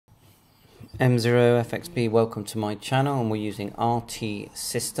M0FXB, welcome to my channel, and we're using RT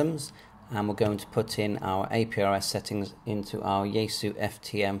systems, and we're going to put in our APRS settings into our Yaesu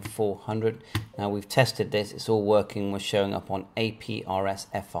FTM-400. Now we've tested this, it's all working, we're showing up on APRS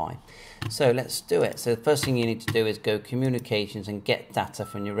FI. So let's do it. So the first thing you need to do is go communications and get data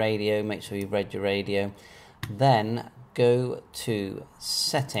from your radio, make sure you've read your radio. Then go to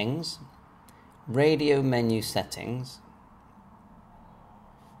settings, radio menu settings.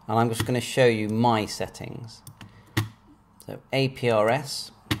 And I'm just going to show you my settings. So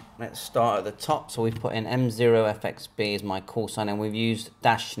APRS, let's start at the top. So we've put in M0FXB as my call sign, and we've used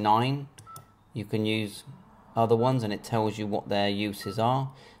 -9. You can use other ones and it tells you what their uses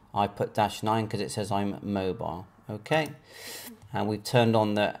are. I put -9 because it says I'm mobile. Okay. And we've turned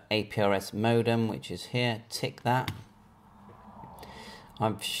on the APRS modem, which is here. Tick that.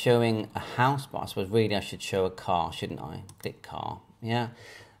 I'm showing a house, but I suppose really I should show a car, shouldn't I? Click car. Yeah.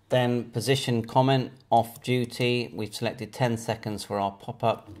 Then position comment off duty. We've selected 10 seconds for our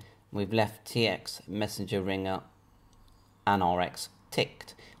pop-up. We've left TX messenger ringer and RX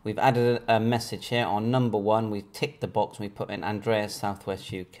ticked. We've added a message here on number 1. We've ticked the box and we put in Andreas,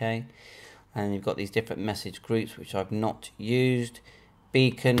 Southwest UK. And you've got these different message groups which I've not used.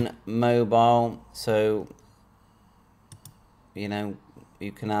 Beacon mobile. So, you know,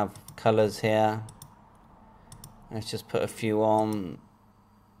 you can have colours here. Let's just put a few on.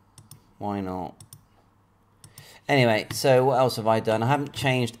 Why not? Anyway, so what else have I done? I haven't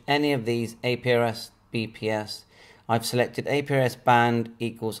changed any of these APRS, BPS. I've selected APRS band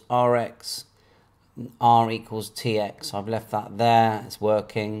equals RX, R equals TX. I've left that there, it's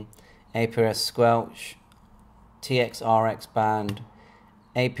working. APRS squelch, TX RX band,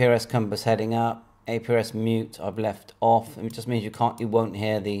 APRS compass heading up, APRS mute I've left off. It just means you won't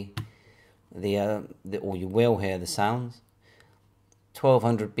hear or you will hear the sounds.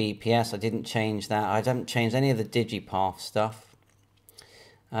 1200 BPS, I didn't change that. I haven't changed any of the digipath stuff.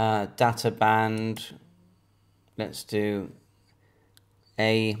 Data band, let's do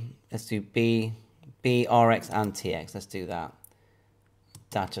B, RX and TX, let's do that.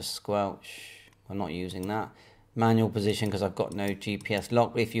 Data squelch, I'm not using that. Manual position because I've got no GPS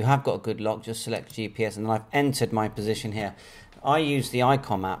lock, but if you have got a good lock, just select GPS, and then I've entered my position here. I use the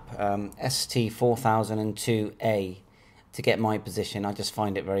ICOM app, ST4002A, to get my position. I just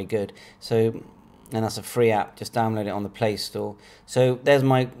find it very good. So, and that's a free app, just download it on the Play Store. So there's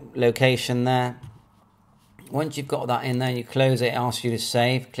my location there. Once you've got that in there, you close it, it asks you to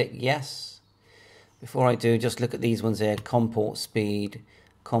save, click yes. Before I do, just look at these ones here, COM port speed,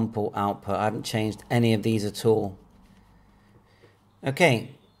 COM port output. I haven't changed any of these at all.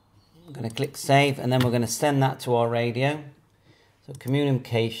 Okay, I'm going to click save, and then we're going to send that to our radio. So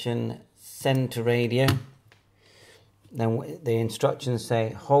communication, send to radio. Then the instructions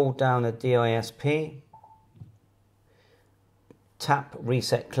say hold down the DISP, tap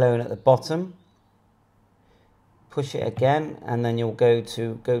reset clone at the bottom, push it again, and then you'll go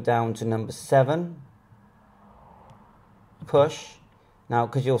down to number 7, push. Now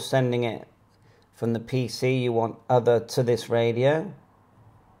because you're sending it from the PC, you want other to this radio,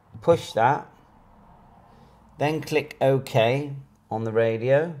 push that, then click OK on the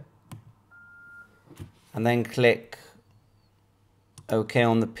radio, and then click OK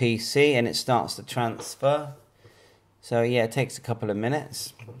on the PC, and it starts to transfer. So yeah, it takes a couple of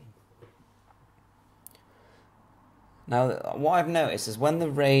minutes. Now what I've noticed is when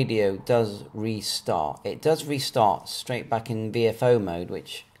the radio does restart, it does restart straight back in VFO mode,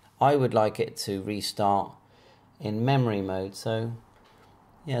 which I would like it to restart in memory mode. So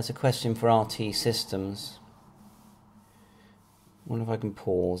yeah, it's a question for RT systems. I wonder if I can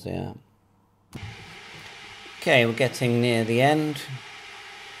pause here. Okay, we're getting near the end.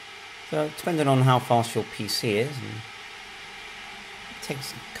 So depending on how fast your PC is, it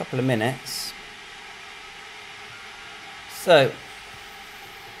takes a couple of minutes. So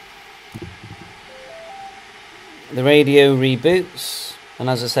the radio reboots, and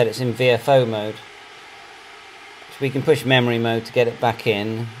as I said, it's in VFO mode. So we can push memory mode to get it back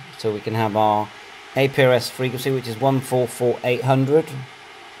in, so we can have our APRS frequency, which is 144,800.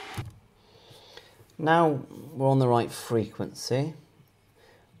 Now we're on the right frequency.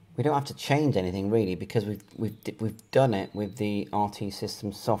 We don't have to change anything really because we've done it with the RT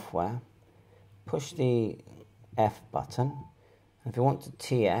system software. Push the F button. And if you want to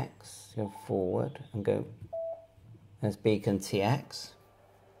TX, go forward and go. There's beacon TX.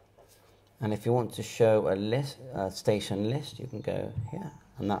 And if you want to show a list, station list, you can go here,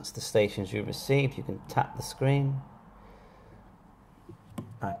 and that's the stations you received. You can tap the screen,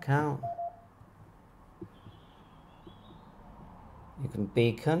 back out. You can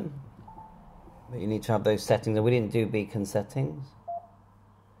beacon, But you need to have those settings, and we didn't do beacon settings.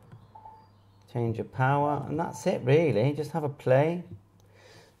 Change your power, and that's it really. Just have a play.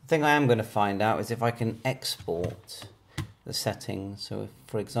 The thing I am going to find out is if I can export the settings. So if,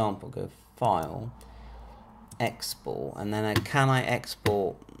 for example, go File, Export, and then can I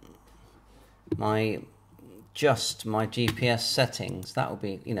export my GPS settings? That will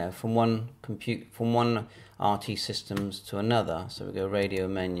be, you know, from one RT systems to another. So we go radio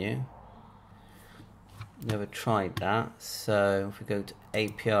menu. Never tried that. So if we go to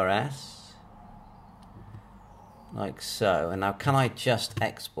APRS, like so, and now can I just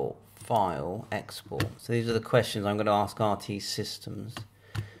export? File, export. So these are the questions I'm going to ask RT systems,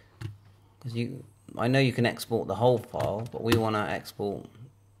 because I know you can export the whole file, but we want to export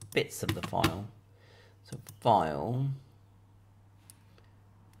bits of the file. So File,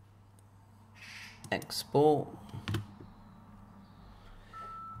 Export.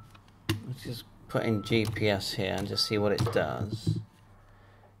 Let's just put in GPS here and just see what it does.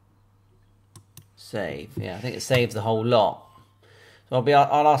 Save. Yeah, I think it saves the whole lot. So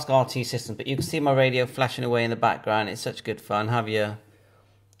I'll ask RT systems, but you can see my radio flashing away in the background. It's such good fun. Have your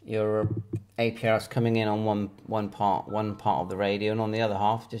APRS coming in on one part of the radio, and on the other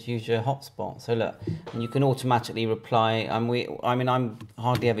half just use your hotspot. So look, and you can automatically reply. I mean I'm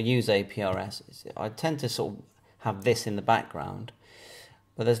hardly ever use APRS. I tend to sort of have this in the background,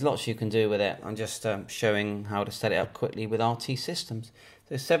 but there's lots you can do with it. I'm just showing how to set it up quickly with RT systems.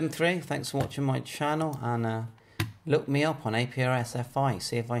 So 7.3, thanks for watching my channel, and look me up on APRS FI,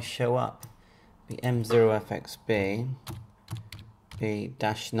 see if I show up. Be M0FXB, be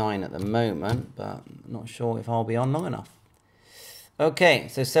 -9 at the moment, but I'm not sure if I'll be on long enough. Okay,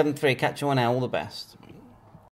 so 7.3, catch you on air, all the best.